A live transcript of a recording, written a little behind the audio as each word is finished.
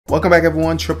Welcome back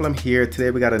everyone, Triple M here.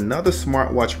 Today we got another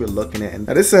smartwatch we're looking at. And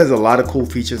now this has a lot of cool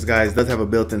features, guys. It does have a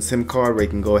built-in SIM card where you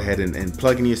can go ahead and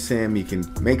plug in your SIM. You can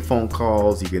make phone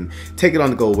calls, you can take it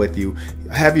on the go with you,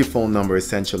 have your phone number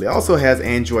essentially. It also has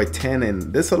Android 10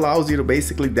 and this allows you to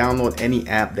basically download any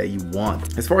app that you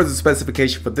want. As far as the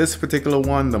specification for this particular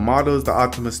one, the model is the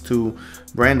Optimus 2,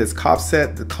 brand is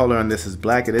Kospet. The color on this is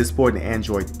black. It is supporting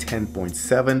Android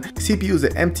 10.7. CPU is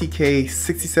an MTK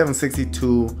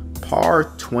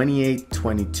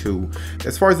 6762-PAR2822.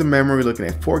 As far as the memory, we're looking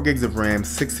at 4 gigs of RAM,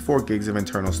 64 gigs of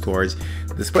internal storage.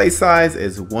 The display size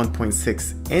is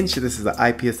 1.6 inch. This is an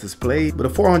IPS display with a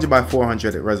 400 by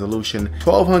 400 resolution.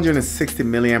 1260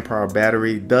 milliamp hour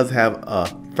battery. Does have a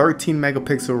 13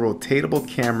 megapixel rotatable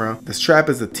camera. The strap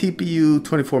is a TPU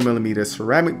 24mm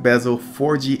ceramic bezel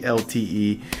 4G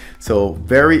LTE. So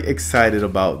very excited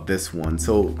about this one.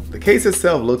 So the case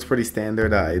itself looks pretty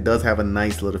standard. It does have a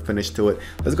nice little finish to it.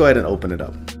 Let's go ahead and open it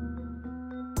up.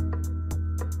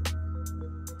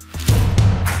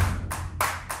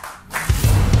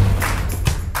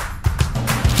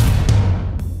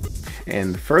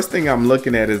 And the first thing I'm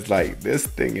looking at is like, this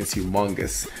thing is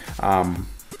humongous.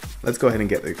 Let's go ahead and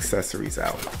get the accessories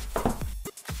out.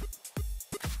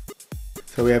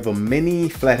 So we have a mini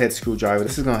flathead screwdriver.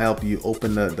 This is gonna help you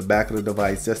open the back of the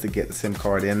device just to get the SIM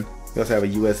card in. We also have a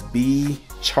USB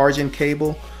charging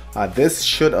cable. This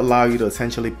should allow you to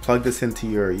essentially plug this into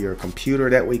your computer.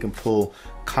 That way you can pull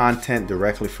content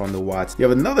directly from the watch. You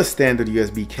have another standard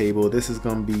USB cable. This is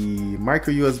gonna be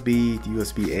micro USB,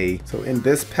 USB-A. So in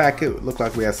this packet, it looks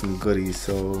like we have some goodies.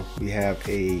 So we have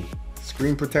a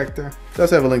screen protector. They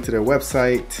also have a link to their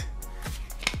website.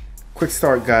 Quick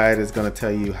start guide is going to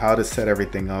tell you how to set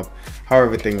everything up, how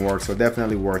everything works, so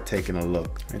definitely worth taking a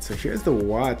look. And so here's the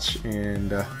watch,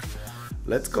 and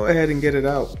let's go ahead and get it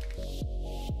out.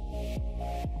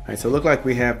 Alright, so look like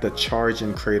we have the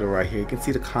charging cradle right here. You can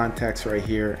see the contacts right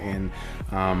here, and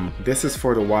this is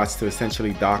for the watch to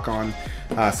essentially dock on.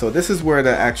 So this is where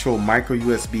the actual micro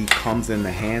USB comes in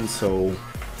the hand, so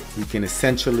you can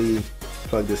essentially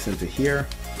plug this into here.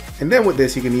 And then with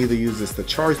this, you can either use this to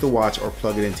charge the watch or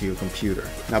plug it into your computer.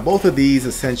 Now both of these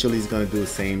essentially is going to do the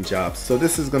same job. So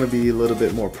this is going to be a little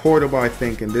bit more portable, I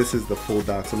think, and this is the full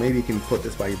dock. So maybe you can put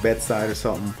this by your bedside or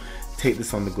something. Take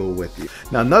this on the go with you.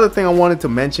 Now another thing I wanted to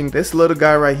mention, this little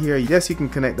guy right here, yes, you can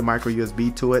connect the micro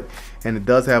USB to it, and it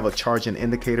does have a charging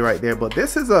indicator right there, but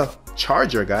this is a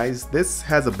charger, guys. This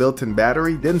has a built-in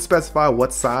battery. Didn't specify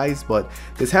what size, but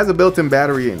this has a built-in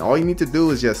battery, and all you need to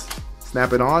do is just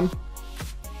snap it on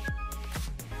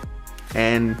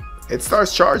and it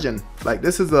starts charging. Like,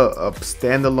 this is a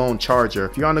standalone charger.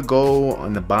 If you're on the go,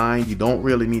 on the bind, you don't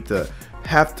really need to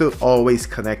have to always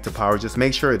connect to power. Just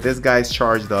make sure this guy's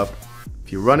charged up.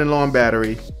 If you're running low on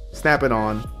battery, snap it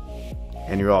on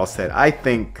and you're all set. I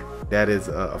think that is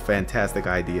a fantastic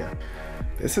idea.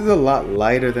 This is a lot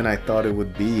lighter than I thought it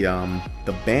would be.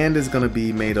 The band is going to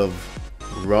be made of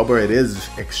rubber. It is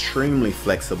extremely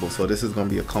flexible, so this is going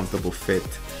to be a comfortable fit.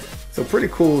 So pretty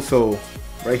cool. So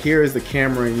right here is the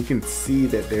camera, and you can see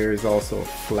that there is also a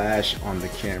flash on the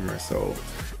camera, so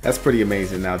that's pretty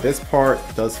amazing. Now this part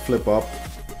does flip up,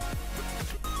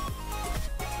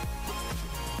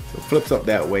 so it flips up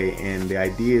that way, and the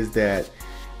idea is that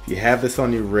if you have this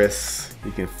on your wrist,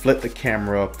 you can flip the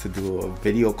camera up to do a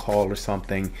video call or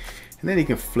something, and then you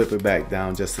can flip it back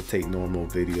down just to take normal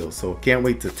video. So can't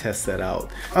wait to test that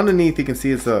out. Underneath, you can see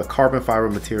it's a carbon fiber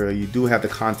material. You do have the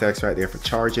contacts right there for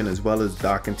charging, as well as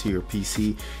docking to your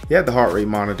PC. You have the heart rate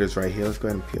monitors right here. Let's go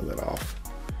ahead and peel it off.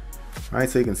 All right,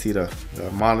 so you can see the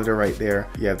monitor right there.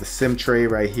 You have the SIM tray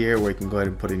right here where you can go ahead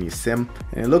and put in your SIM.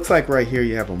 And it looks like right here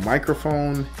you have a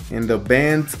microphone, and the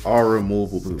bands are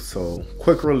removable. So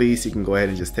quick release, you can go ahead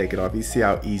and just take it off. You see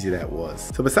how easy that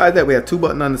was. So besides that, we have 2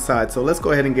 buttons on the side. So let's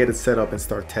go ahead and get it set up and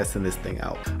start testing this thing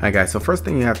out. All right, guys, so first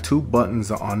thing, you have 2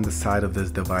 buttons on the side of this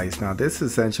device. Now this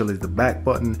essentially is the back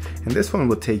button, and this one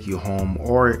will take you home,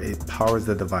 or it powers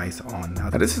the device on.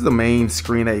 Now this is the main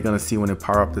screen that you're gonna see when you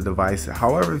power up the device.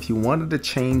 However, if you wanted to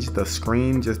change the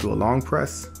screen, just do a long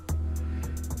press.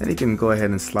 Then you can go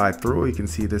ahead and slide through. You can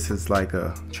see this is like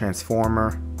a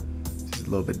transformer, just a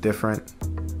little bit different.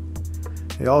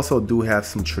 They also do have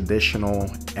some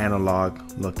traditional analog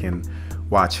looking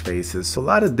watch faces, so a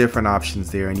lot of different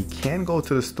options there, and you can go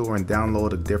to the store and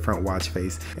download a different watch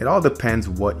face. It all depends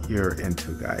what you're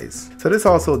into, guys. So this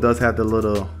also does have the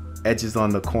little edges on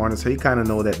the corner, so you kind of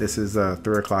know that this is a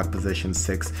 3 o'clock position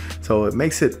 6, so it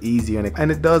makes it easier,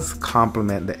 and it does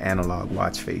complement the analog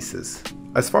watch faces.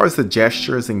 As far as the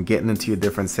gestures and getting into your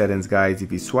different settings, guys,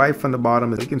 if you swipe from the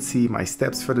bottom, you can see my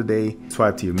steps for the day,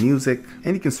 swipe to your music,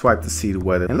 and you can swipe to see the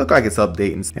weather. And look like it's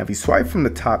updating. Now, if you swipe from the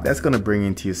top, that's going to bring you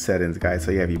into your settings, guys.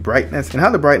 So you have your brightness, and how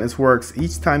the brightness works,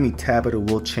 each time you tap it, it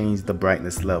will change the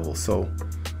brightness level. So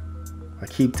I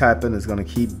keep tapping, it's going to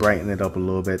keep brightening it up a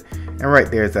little bit. And right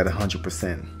there is at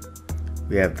 100%.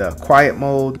 We have the quiet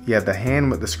mode. You have the hand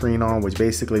with the screen on, which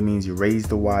basically means you raise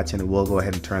the watch and it will go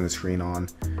ahead and turn the screen on.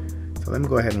 So let me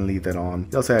go ahead and leave that on.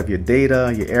 You also have your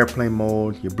data, your airplane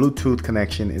mode, your Bluetooth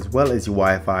connection, as well as your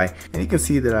Wi-Fi. And you can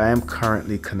see that I am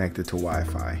currently connected to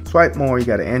Wi-Fi. Swipe more, you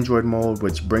got an Android mode,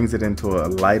 which brings it into a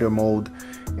lighter mode.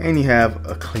 And you have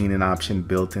a cleaning option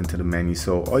built into the menu.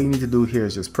 So all you need to do here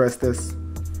is just press this.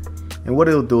 And what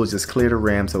it'll do is just clear the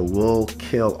RAM, so it will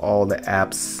kill all the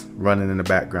apps running in the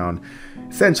background,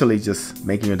 essentially just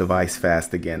making your device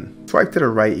fast again. Swipe to the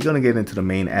right, you're gonna get into the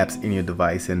main apps in your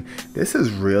device, and this is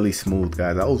really smooth,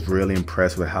 guys. I was really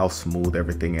impressed with how smooth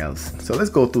everything else. So let's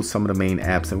go through some of the main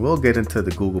apps, and we'll get into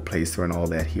the Google Play Store and all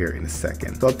that here in a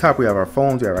second. So up top we have our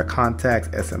phones, we have our contacts,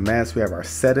 SMS, we have our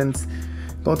settings.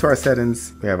 Go to our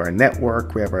settings, we have our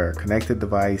network, we have our connected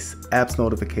device, apps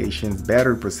notifications,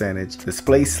 battery percentage,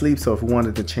 display sleep. So if we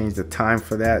wanted to change the time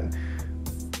for that,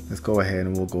 let's go ahead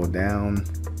and we'll go down.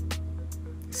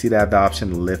 See that the option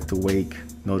to lift to wake,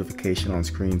 notification on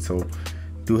screen. So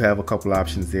do have a couple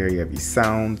options there. You have your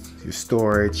sound, your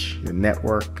storage, your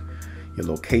network, your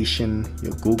location,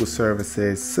 your Google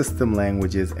services, system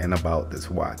languages, and about this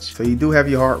watch. So you do have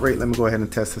your heart rate. Let me go ahead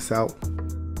and test this out.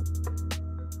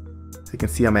 So you can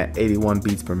see I'm at 81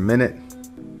 beats per minute.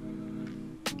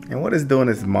 And what it's doing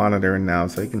is monitoring now.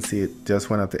 So you can see it just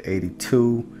went up to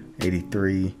 82,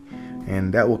 83,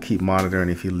 and that will keep monitoring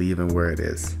if you leave it where it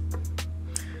is.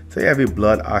 So you have your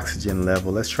blood oxygen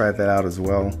level. Let's try that out as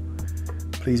well.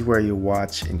 Please wear your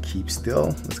watch and keep still.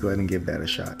 Let's go ahead and give that a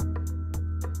shot.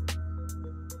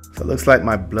 So it looks like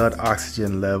my blood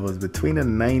oxygen level is between a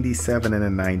 97 and a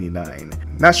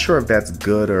 99. Not sure if that's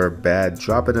good or bad.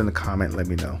 Drop it in the comment, let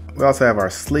me know. We also have our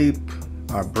sleep,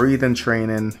 our breathing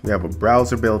training. We have a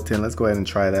browser built in. Let's go ahead and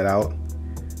try that out.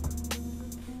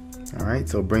 All right,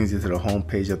 so it brings you to the home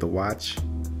page of the watch.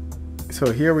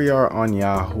 So here we are on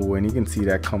Yahoo, and you can see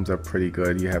that comes up pretty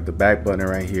good. You have the back button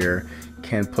right here. You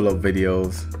can pull up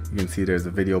videos. You can see there's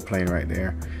a video playing right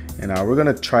there. And we're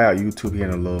gonna try out YouTube here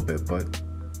in a little bit, but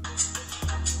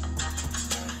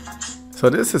so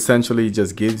this essentially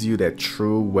just gives you that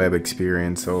true web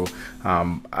experience. So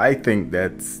I think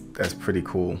that's pretty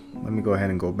cool. Let me go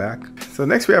ahead and go back. So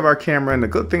next we have our camera, and the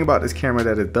good thing about this camera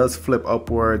that it does flip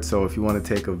upward. So if you want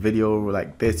to take a video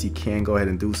like this, you can go ahead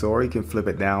and do so, or you can flip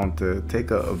it down to take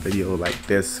a video like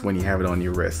this when you have it on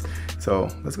your wrist. So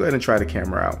let's go ahead and try the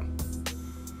camera out.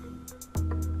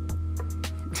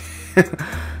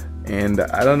 And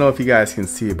I don't know if you guys can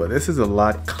see it, but this is a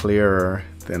lot clearer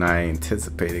than I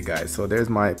anticipated, guys. So there's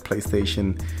my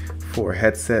PlayStation 4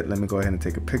 headset. Let me go ahead and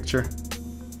take a picture.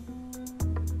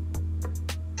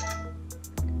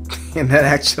 And that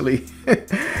actually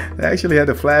had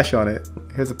the flash on it.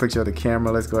 Here's a picture of the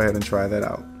camera. Let's go ahead and try that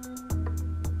out.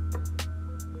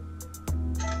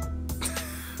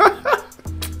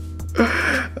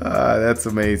 That's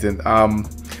amazing.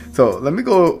 So let me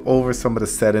go over some of the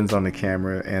settings on the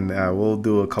camera, and we'll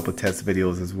do a couple test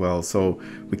videos as well. So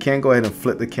we can go ahead and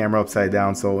flip the camera upside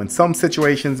down. So in some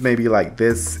situations, maybe like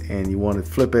this, and you want to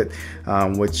flip it,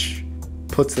 which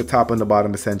puts the top and the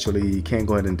bottom essentially, you can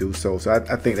go ahead and do so. So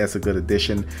I think that's a good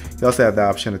addition. You also have the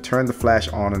option to turn the flash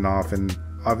on and off, and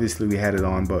obviously we had it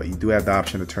on, but you do have the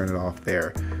option to turn it off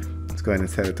there. Let's go ahead and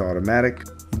set it to automatic.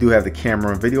 You do have the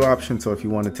camera and video option, so if you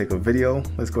want to take a video,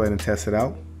 let's go ahead and test it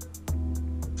out.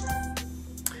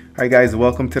 Alright guys,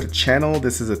 welcome to the channel.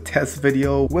 This is a test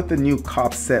video with the new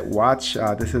Kospet watch.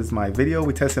 This is my video.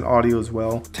 We tested audio as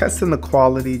well, testing the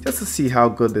quality just to see how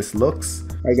good this looks.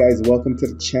 Alright guys, welcome to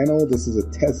the channel. This is a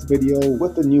test video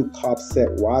with the new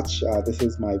Kospet watch. This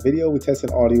is my video. We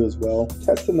tested audio as well,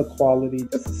 testing the quality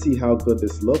just to see how good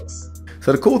this looks.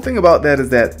 So the cool thing about that is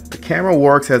that the camera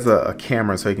works as a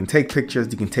camera, so you can take pictures,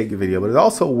 you can take a video, but it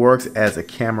also works as a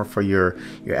camera for your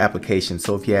application.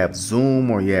 So if you have Zoom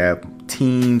or you have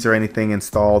Teams or anything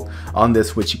installed on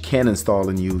this, which you can install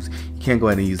and use, you can go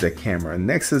ahead and use that camera. And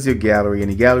next is your gallery, and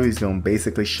your gallery is going to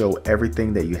basically show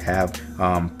everything that you have,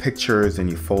 pictures and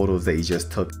your photos that you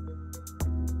just took.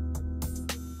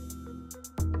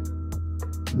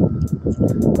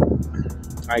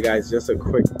 Alright guys, just a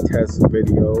quick test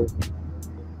video.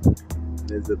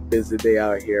 It's a busy day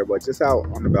out here, but just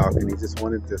out on the balcony, just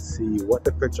wanted to see what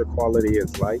the picture quality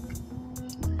is like.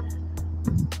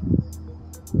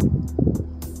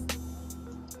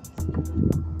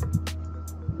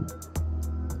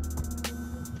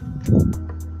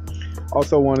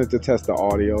 Also wanted to test the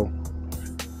audio.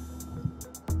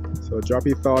 So drop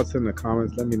your thoughts in the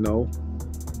comments, let me know.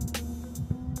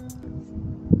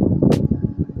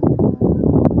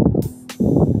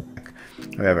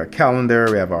 We have our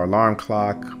calendar, we have our alarm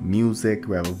clock, music,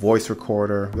 we have a voice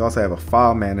recorder. We also have a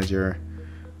file manager,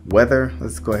 weather.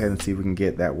 Let's go ahead and see if we can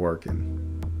get that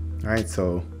working. All right,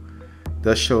 so it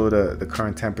does show the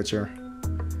current temperature.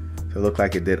 So it looked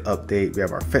like it did update. We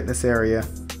have our fitness area.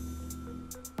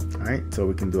 All right, so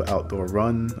we can do outdoor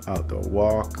run, outdoor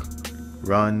walk,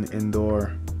 run,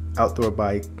 indoor, outdoor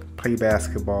bike, play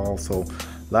basketball. So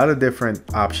a lot of different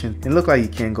options. And it look like you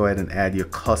can go ahead and add your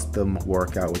custom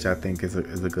workout, which I think is a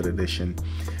good addition.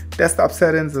 Desktop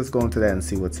settings, let's go into that and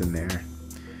see what's in there.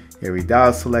 Your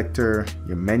dial selector,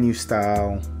 your menu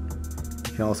style.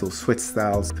 You can also switch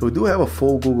styles. So we do have a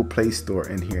full Google Play Store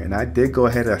in here. And I did go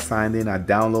ahead and I signed in. I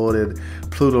downloaded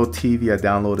Pluto TV, I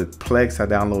downloaded Plex, I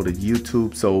downloaded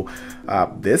YouTube. So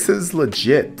this is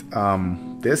legit.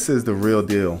 This is the real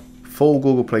deal. Full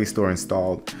Google Play Store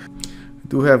installed.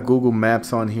 Do have Google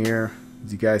Maps on here.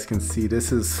 As you guys can see,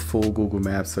 this is full Google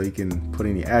Maps, so you can put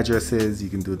any addresses, you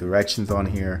can do directions on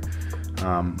here.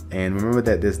 And remember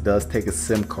that this does take a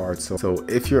SIM card, so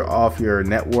if you're off your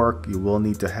network, you will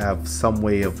need to have some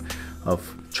way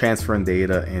of transferring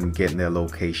data and getting their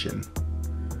location.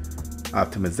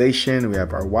 Optimization, we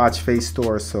have our watch face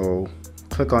store, so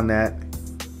click on that.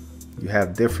 You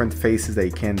have different faces that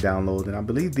you can download, and I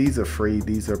believe these are free.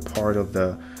 These are part of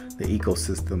the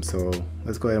ecosystem. So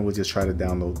let's go ahead and we'll just try to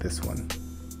download this one.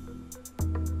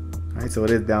 All right, so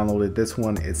it is downloaded. This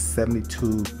one is 72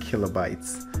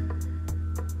 kilobytes.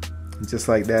 And just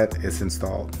like that, it's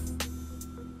installed.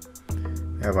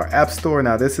 We have our app store.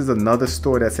 Now this is another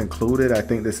store that's included. I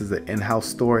think this is an in-house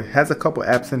store. It has a couple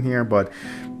apps in here, but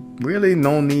really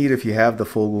no need if you have the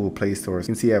full Google Play Store. You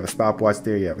can see you have a stopwatch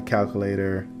there, you have a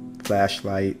calculator,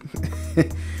 flashlight.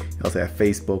 You also have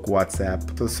Facebook,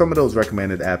 WhatsApp. So some of those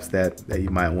recommended apps that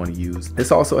you might want to use.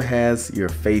 This also has your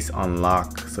face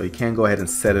unlock. So you can go ahead and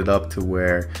set it up to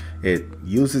where it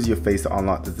uses your face to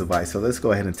unlock the device. So let's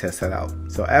go ahead and test that out.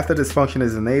 So after this function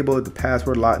is enabled, the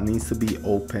password lock needs to be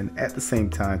open at the same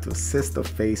time to assist the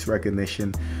face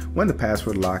recognition when the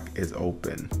password lock is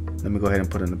open. Let me go ahead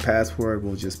and put in the password.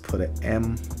 We'll just put an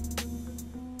M.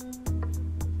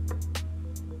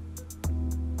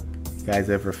 You guys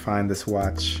ever find this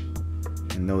watch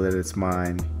and know that it's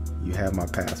mine, you have my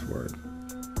password.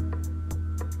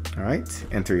 All right,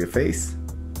 enter your face.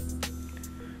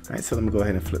 All right, so let me go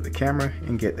ahead and flip the camera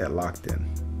and get that locked in.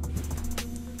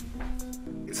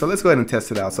 So let's go ahead and test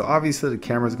it out. So obviously the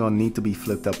camera is going to need to be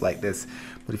flipped up like this,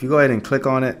 but if you go ahead and click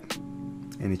on it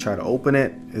and you try to open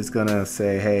it, it's gonna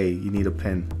say, hey, you need a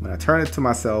pin. When I turn it to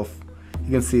myself, you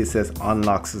can see it says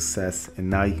unlock success, and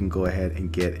now you can go ahead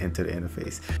and get into the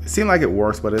interface. It seems like it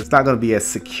works, but it's not going to be as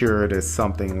secured as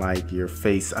something like your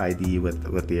Face ID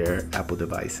with your Apple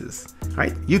devices. All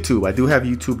right, YouTube. I do have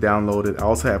YouTube downloaded. I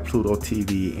also have Pluto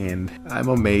TV, and I'm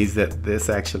amazed that this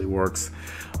actually works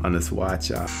on this watch.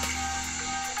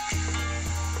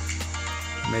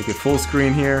 Make it full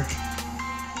screen here. You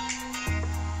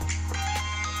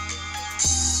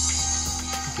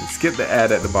can skip the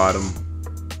ad at the bottom.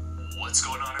 What's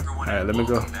going on, everyone? All right, let me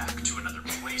go. Welcome back to another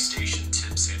PlayStation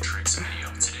tips and tricks video.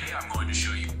 Today I'm going to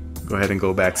show you. Go ahead and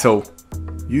go back. So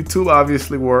YouTube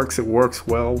obviously works. It works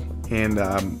well, and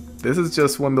this is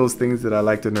just one of those things that I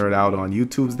like to nerd out on.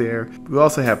 YouTube's there. We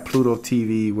also have Pluto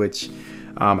TV, which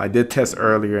I did test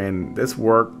earlier, and this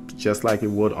worked just like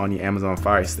it would on your Amazon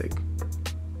Fire Stick.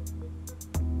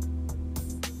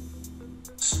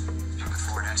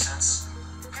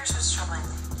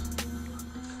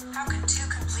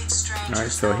 All right,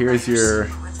 so here's your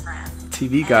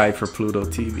TV guide for Pluto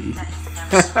TV.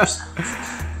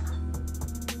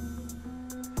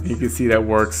 You can see that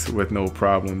works with no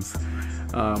problems.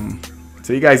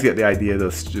 So you guys get the idea. The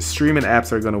streaming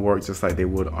apps are going to work just like they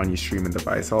would on your streaming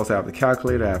device. I also have the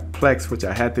calculator. I have Plex, which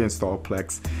I had to install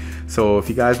Plex. So if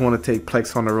you guys want to take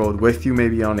Plex on the road with you,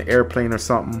 maybe on the airplane or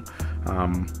something,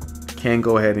 can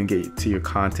go ahead and get to your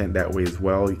content that way as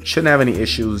well. You shouldn't have any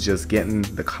issues just getting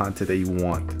the content that you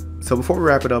want. So before we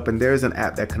wrap it up, and there's an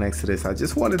app that connects to this, I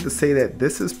just wanted to say that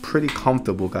this is pretty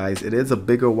comfortable, guys. It is a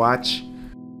bigger watch.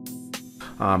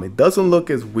 It doesn't look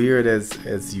as weird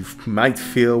as you might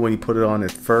feel when you put it on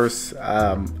at first.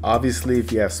 Obviously,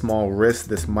 if you have small wrists,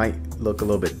 this might look a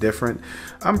little bit different.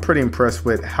 I'm pretty impressed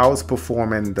with how it's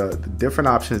performing, the different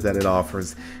options that it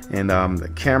offers, and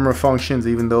the camera functions,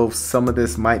 even though some of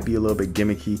this might be a little bit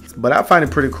gimmicky. But I find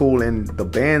it pretty cool, and the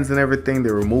bands and everything,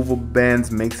 the removable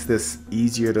bands makes this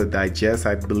easier to digest.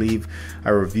 I believe I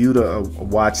reviewed a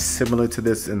watch similar to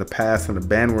this in the past, and the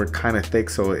band were kind of thick,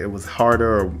 so it was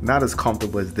harder or not as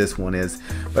comfortable as this one is.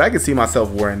 But I can see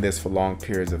myself wearing this for long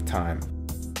periods of time.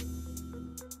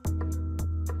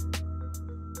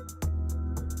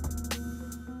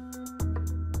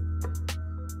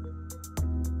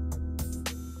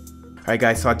 Alright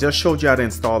guys, so I just showed you how to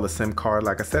install the SIM card.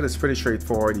 Like I said, it's pretty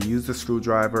straightforward. You use the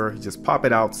screwdriver, you just pop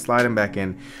it out, slide them back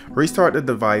in, restart the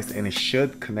device, and it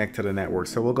should connect to the network.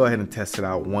 So we'll go ahead and test it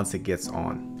out once it gets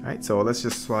on. Alright, so let's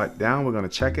just slide down. We're going to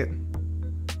check it.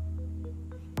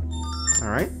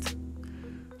 Alright,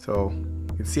 so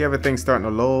you can see everything starting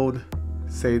to load,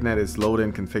 saying that it's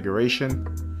loading configuration.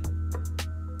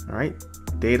 Alright,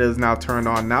 data is now turned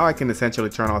on. Now I can essentially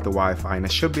turn off the Wi-Fi, and I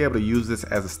should be able to use this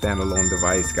as a standalone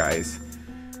device, guys.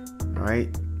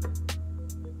 Alright,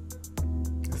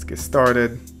 let's get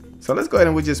started. So let's go ahead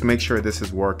and we'll just make sure this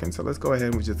is working. So let's go ahead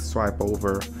and we just swipe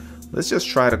over. Let's just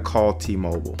try to call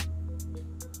T-Mobile.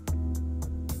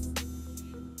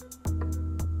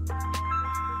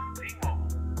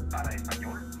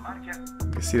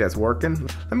 You see that's working.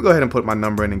 Let me go ahead and put my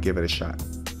number in and give it a shot.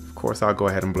 Of course, I'll go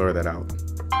ahead and blur that out.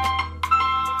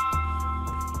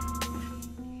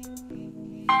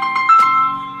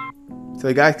 So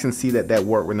you guys can see that that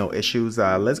worked with no issues.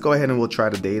 Let's go ahead and we'll try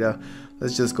the data.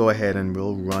 Let's just go ahead and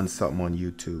we'll run something on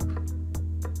YouTube.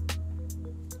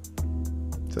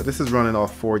 So this is running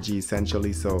off 4G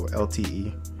essentially, so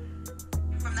LTE.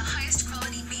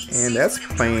 And that's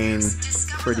playing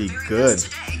pretty good.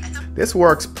 This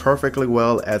works perfectly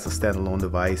well as a standalone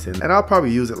device, and I'll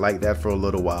probably use it like that for a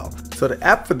little while. So the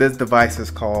app for this device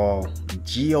is called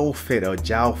GeoFit, or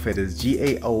GeoFit is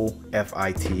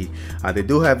G-A-O-F-I-T. They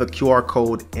do have a QR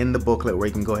code in the booklet where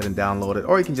you can go ahead and download it,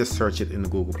 or you can just search it in the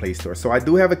Google Play Store. So I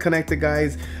do have it connected,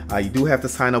 guys. You do have to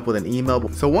sign up with an email.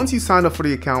 So once you sign up for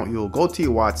the account, you'll go to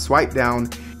your watch, swipe down,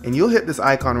 and you'll hit this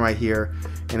icon right here,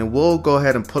 and it will go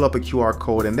ahead and pull up a QR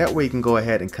code, and that way you can go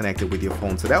ahead and connect it with your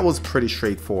phone. So that was pretty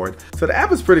straightforward. So the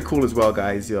app is pretty cool as well,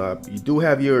 guys. You do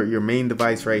have your main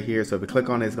device right here. So if you click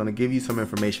on it, it's going to give you some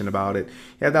information about it.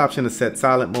 You have the option to set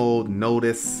silent mode,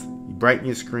 notice, you brighten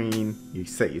your screen, you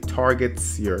set your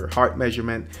targets, your heart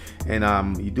measurement,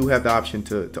 and you do have the option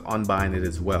to unbind it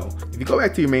as well. If you go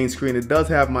back to your main screen, it does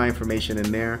have my information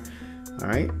in there. All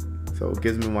right, so it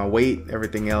gives me my weight,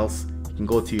 everything else. You can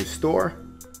go to your store.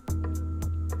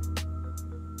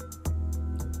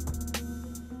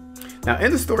 Now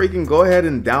in the store, you can go ahead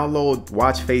and download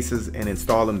watch faces and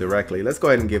install them directly. Let's go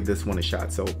ahead and give this one a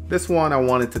shot. So this one I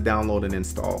wanted to download and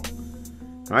install.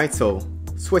 All right, so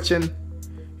switching.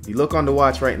 If you look on the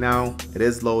watch right now, it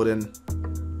is loading.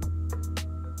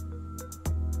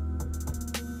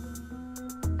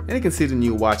 And you can see the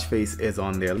new watch face is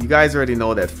on there. You guys already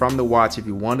know that from the watch, if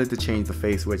you wanted to change the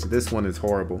face, which this one is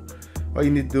horrible, all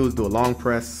you need to do is do a long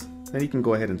press. Then you can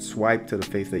go ahead and swipe to the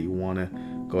face that you want to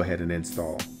go ahead and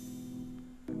install.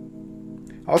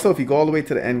 Also, if you go all the way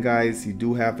to the end, guys, you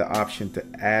do have the option to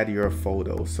add your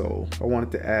photo. So if I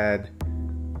wanted to add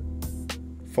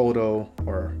photo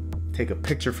or take a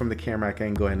picture from the camera, I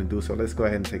can go ahead and do so. Let's go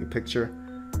ahead and take a picture.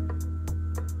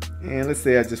 And let's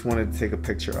say I just wanted to take a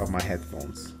picture of my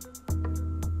headphones.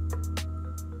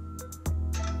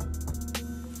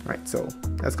 All right, so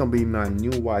that's gonna be my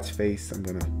new watch face. I'm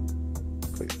gonna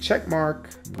click the check mark.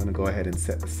 I'm gonna go ahead and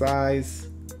set the size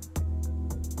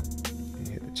and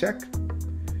hit the check.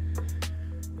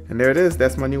 And there it is.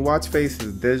 That's my new watch face. It's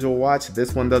a digital watch.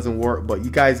 This one doesn't work, but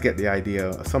you guys get the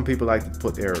idea. Some people like to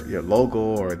put their logo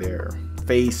or their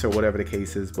face or whatever the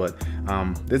case is, but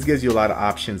this gives you a lot of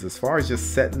options as far as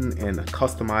just setting and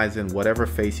customizing whatever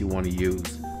face you want to use.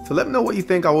 So let me know what you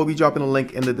think. I will be dropping a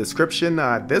link in the description.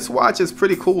 This watch is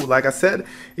pretty cool. Like I said,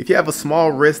 if you have a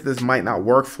small wrist, this might not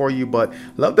work for you, but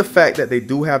love the fact that they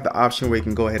do have the option where you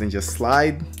can go ahead and just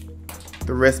slide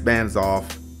the wristbands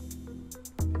off.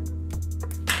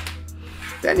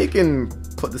 Then you can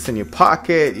put this in your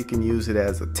pocket. You can use it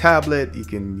as a tablet. You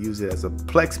can use it as a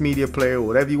Plex media player,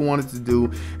 whatever you wanted to do.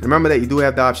 And remember that you do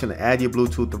have the option to add your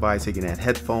Bluetooth device. You can add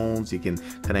headphones. You can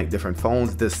connect different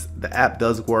phones. The app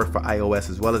does work for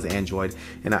iOS as well as Android.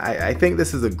 And I think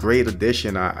this is a great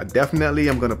addition. I definitely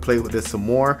am going to play with this some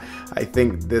more. I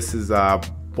think this is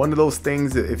one of those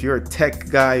things, if you're a tech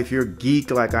guy, if you're a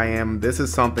geek like I am, this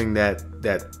is something that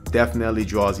definitely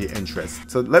draws your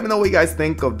interest. So let me know what you guys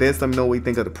think of this. Let me know what you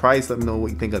think of the price. Let me know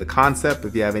what you think of the concept.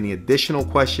 If you have any additional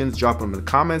questions, drop them in the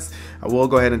comments. I will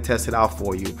go ahead and test it out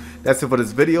for you. That's it for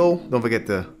this video. Don't forget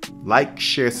to like,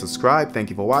 share, subscribe. Thank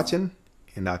you for watching,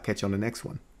 and I'll catch you on the next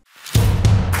one.